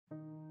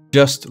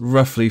Just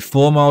roughly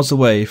 4 miles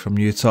away from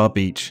Utah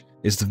Beach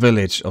is the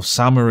village of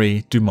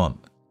Marie Du Mont.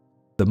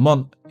 The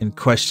Mont in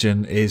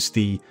question is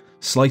the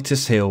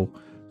slightest hill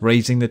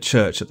raising the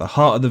church at the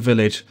heart of the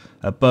village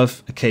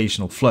above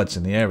occasional floods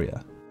in the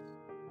area.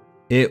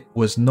 It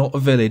was not a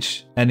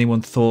village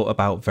anyone thought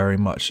about very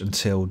much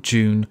until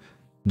June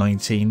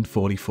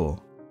 1944.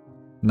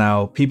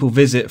 Now, people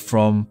visit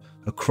from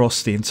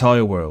across the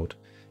entire world.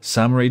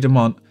 Marie Du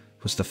Mont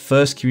was the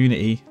first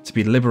community to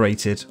be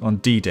liberated on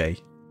D-Day.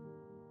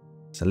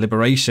 It's a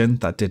liberation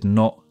that did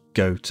not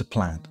go to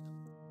plan.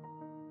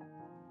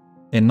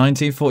 In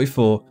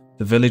 1944,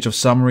 the village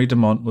of Marie Du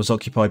Mont was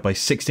occupied by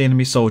 60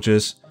 enemy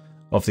soldiers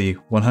of the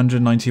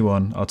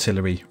 191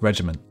 Artillery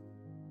Regiment.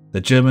 The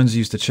Germans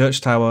used the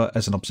church tower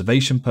as an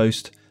observation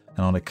post,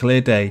 and on a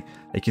clear day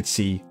they could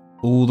see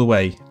all the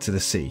way to the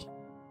sea.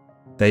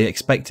 They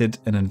expected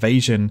an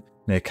invasion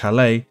near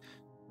Calais,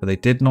 but they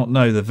did not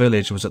know the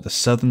village was at the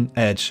southern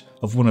edge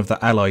of one of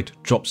the Allied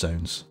drop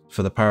zones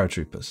for the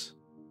paratroopers.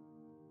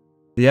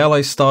 The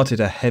Allies started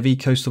a heavy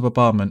coastal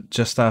bombardment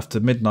just after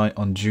midnight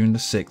on June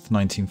 6,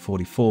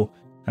 1944,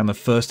 and the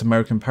first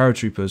American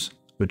paratroopers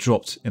were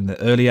dropped in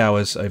the early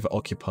hours over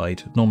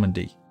occupied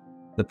Normandy.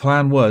 The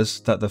plan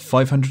was that the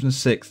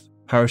 506th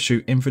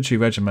Parachute Infantry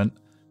Regiment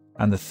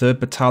and the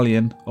 3rd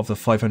Battalion of the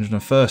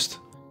 501st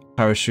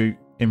Parachute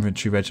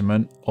Infantry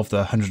Regiment of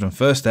the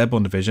 101st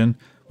Airborne Division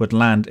would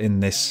land in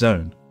this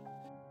zone.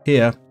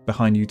 Here,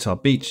 behind Utah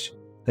Beach,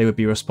 they would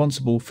be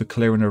responsible for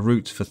clearing a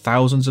route for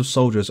thousands of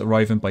soldiers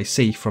arriving by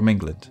sea from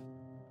England.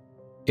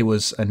 It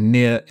was a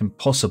near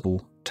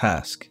impossible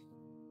task.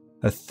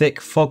 A thick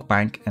fog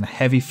bank and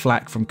heavy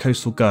flak from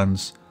coastal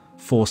guns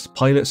forced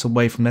pilots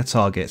away from their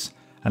targets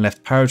and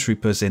left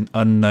paratroopers in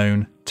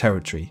unknown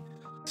territory,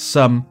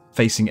 some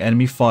facing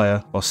enemy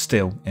fire while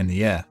still in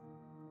the air.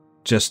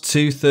 Just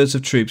 2/3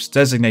 of troops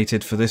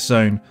designated for this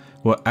zone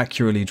were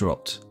accurately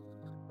dropped.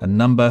 A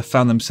number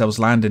found themselves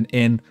landing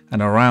in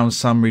and around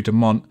Marie Du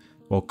Mont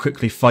while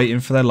quickly fighting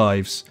for their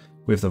lives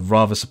with the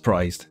rather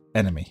surprised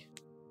enemy.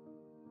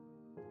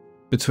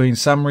 Between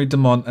Marie Du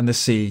Mont and the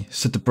sea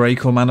stood the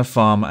Breakour Manor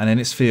Farm, and in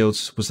its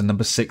fields was the No.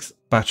 6th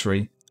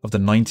Battery of the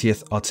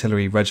 90th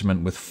Artillery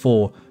Regiment with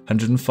 4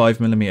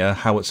 105mm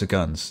howitzer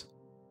guns.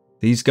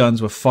 These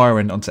guns were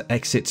firing onto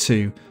Exit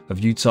 2 of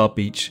Utah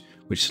Beach,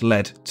 which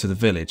led to the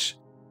village.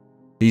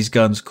 These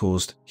guns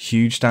caused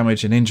huge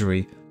damage and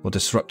injury while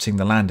disrupting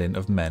the landing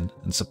of men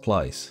and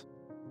supplies.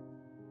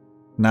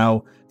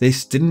 Now,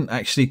 this didn't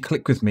actually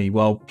click with me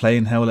while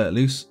playing Hell Let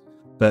Loose,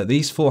 but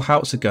these 4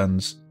 howitzer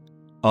guns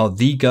are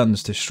the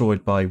guns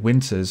destroyed by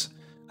Winters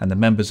and the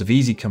members of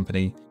Easy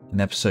Company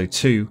in episode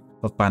 2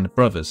 of Band of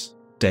Brothers,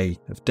 Day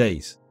of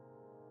Days.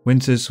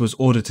 Winters was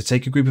ordered to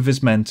take a group of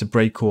his men to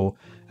Breakour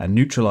and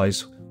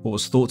neutralise what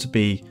was thought to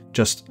be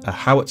just a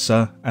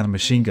howitzer and a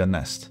machine gun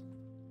nest.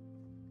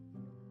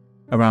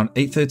 Around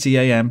 8:30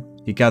 AM,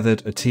 he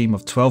gathered a team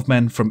of 12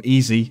 men from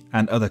Easy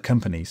and other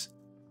companies.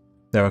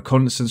 Their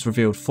reconnaissance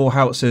revealed 4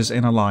 howitzers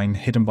in a line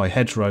hidden by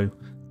hedgerow,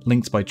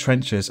 linked by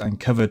trenches and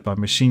covered by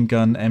machine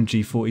gun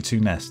MG42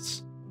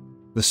 nests.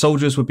 The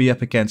soldiers would be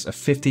up against a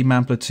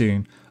 50-man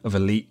platoon of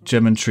elite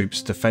German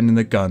troops defending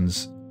the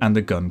guns and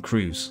the gun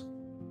crews.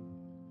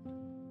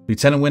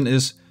 Lieutenant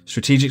Winters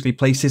strategically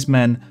placed his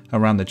men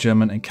around the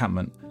German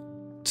encampment.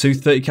 2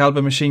 30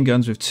 caliber machine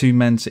guns with 2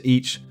 men to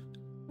each,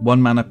 1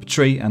 man up a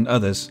tree and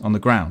others on the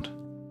ground.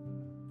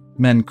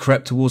 Men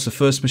crept towards the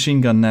first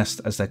machine gun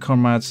nest as their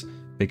comrades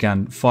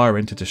began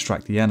firing to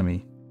distract the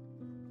enemy.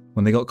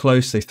 When they got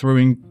close, they threw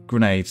in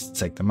grenades to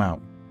take them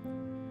out.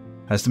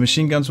 As the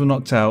machine guns were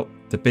knocked out,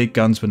 the big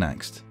guns were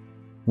next.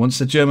 Once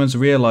the Germans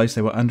realised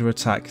they were under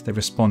attack, they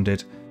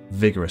responded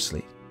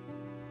vigorously.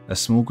 A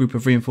small group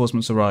of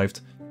reinforcements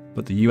arrived,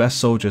 but the US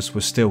soldiers were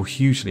still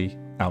hugely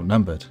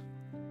outnumbered.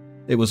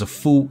 It was a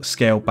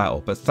full-scale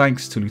battle, but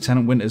thanks to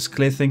Lieutenant Winters'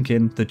 clear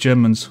thinking, the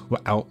Germans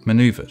were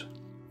outmanoeuvred.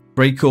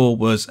 Breakour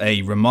was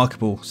a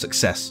remarkable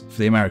success for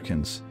the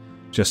Americans.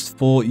 Just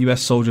 4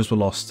 US soldiers were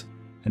lost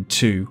and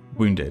 2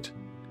 wounded.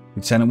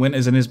 Lieutenant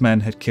Winters and his men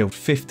had killed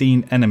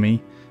 15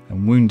 enemy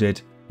and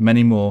wounded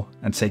many more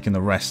and taken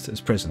the rest as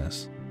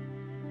prisoners.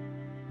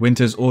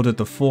 Winters ordered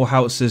the 4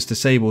 howitzers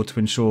disabled to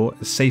ensure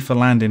a safer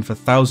landing for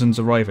thousands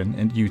arriving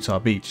in Utah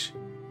Beach.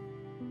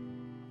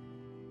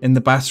 In the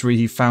battery,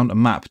 he found a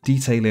map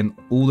detailing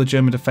all the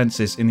German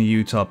defences in the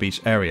Utah Beach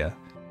area,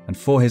 and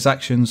for his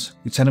actions,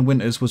 Lieutenant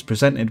Winters was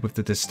presented with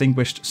the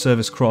Distinguished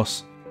Service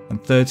Cross,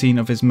 and 13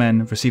 of his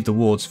men received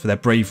awards for their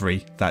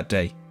bravery that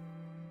day.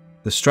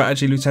 The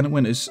strategy Lieutenant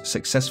Winters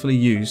successfully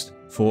used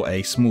for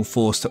a small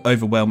force to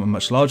overwhelm a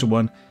much larger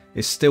one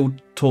is still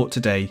taught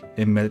today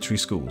in military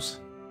schools.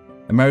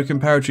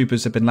 American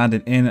paratroopers had been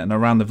landing in and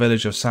around the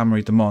village of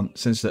Marie Du Mont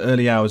since the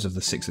early hours of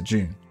the 6th of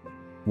June.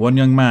 One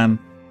young man,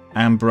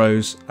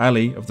 Ambrose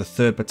Ali of the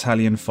 3rd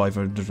Battalion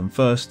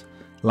 501st,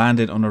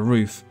 landed on a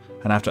roof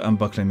and after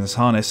unbuckling his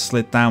harness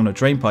slid down a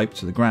drainpipe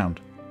to the ground.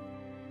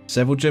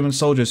 Several German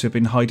soldiers who had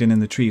been hiding in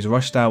the trees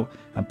rushed out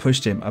and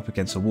pushed him up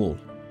against a wall.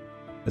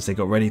 As they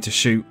got ready to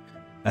shoot,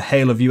 a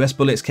hail of US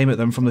bullets came at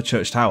them from the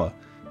church tower.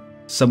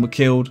 Some were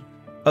killed,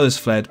 others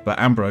fled, but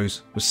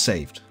Ambrose was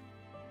saved.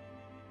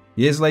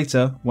 Years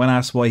later, when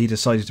asked why he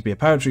decided to be a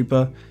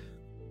paratrooper,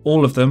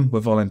 all of them were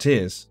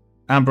volunteers.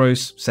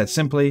 Ambrose said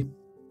simply,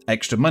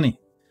 "Extra money.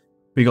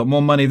 We got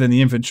more money than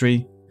the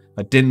infantry.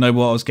 I didn't know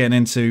what I was getting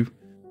into.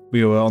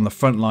 We were on the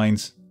front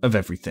lines of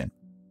everything."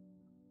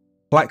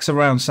 Plaques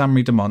around Sainte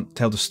Marie Du Mont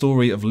tell the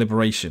story of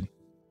liberation.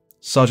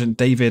 Sergeant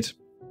David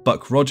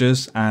 "Buck"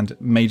 Rogers and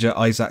Major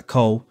Isaac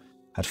Cole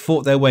had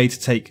fought their way to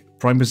take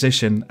prime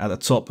position at the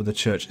top of the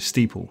church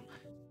steeple.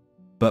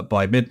 But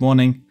by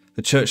mid-morning,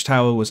 the church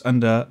tower was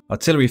under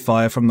artillery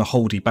fire from the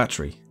Holdy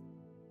battery.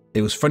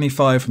 It was friendly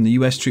fire from the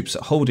US troops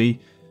at Holdy,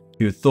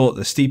 who had thought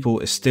the steeple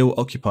is still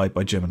occupied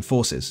by German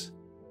forces.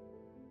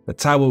 The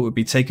tower would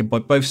be taken by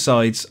both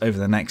sides over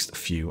the next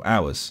few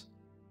hours.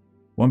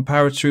 One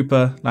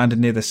paratrooper landed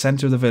near the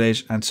centre of the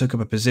village and took up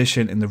a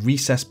position in the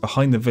recess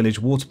behind the village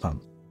water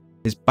pump.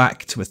 His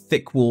back to a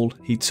thick wall,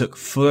 he took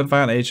full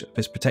advantage of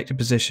his protected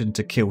position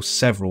to kill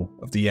several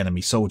of the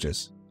enemy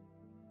soldiers.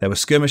 There were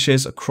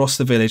skirmishes across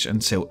the village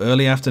until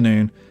early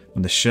afternoon,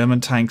 when the Sherman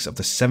tanks of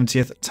the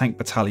 70th Tank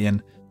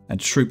Battalion and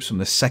troops from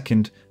the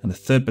 2nd and the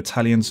 3rd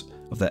Battalions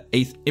of the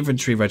 8th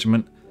Infantry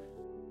Regiment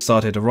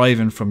started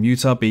arriving from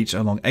Utah Beach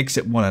along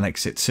Exit 1 and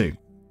Exit 2.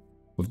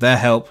 With their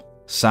help,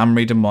 Sainte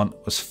Marie Du Mont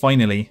was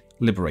finally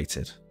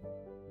liberated.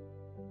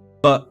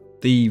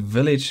 But the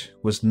village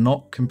was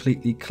not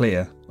completely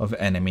clear of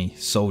enemy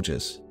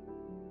soldiers.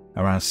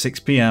 Around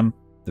 6 PM,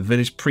 the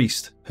village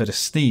priest heard a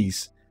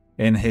sneeze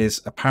in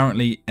his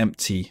apparently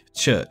empty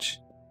church.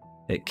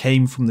 It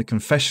came from the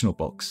confessional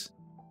box.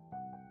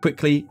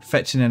 Quickly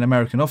fetching an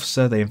American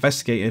officer, they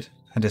investigated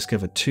and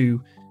discovered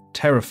 2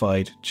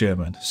 terrified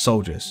German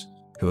soldiers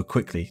who were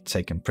quickly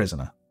taken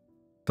prisoner.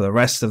 For the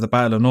rest of the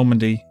Battle of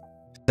Normandy,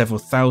 several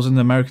thousand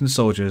American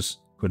soldiers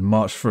would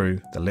march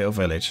through the little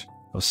village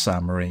of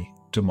Sainte Marie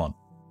Du Mont.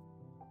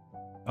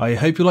 I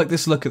hope you liked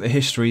this look at the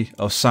history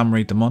of Sainte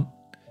Marie Du Mont.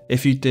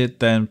 If you did,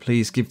 then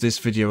please give this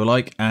video a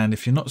like, and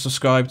if you're not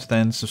subscribed,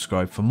 then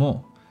subscribe for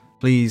more.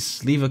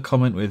 Please leave a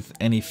comment with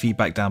any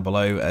feedback down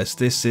below, as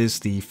this is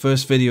the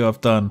first video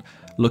I've done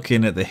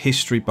looking at the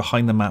history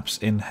behind the maps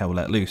in Hell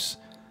Let Loose.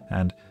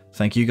 And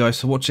thank you guys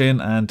for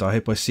watching, and I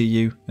hope I see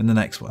you in the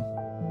next one.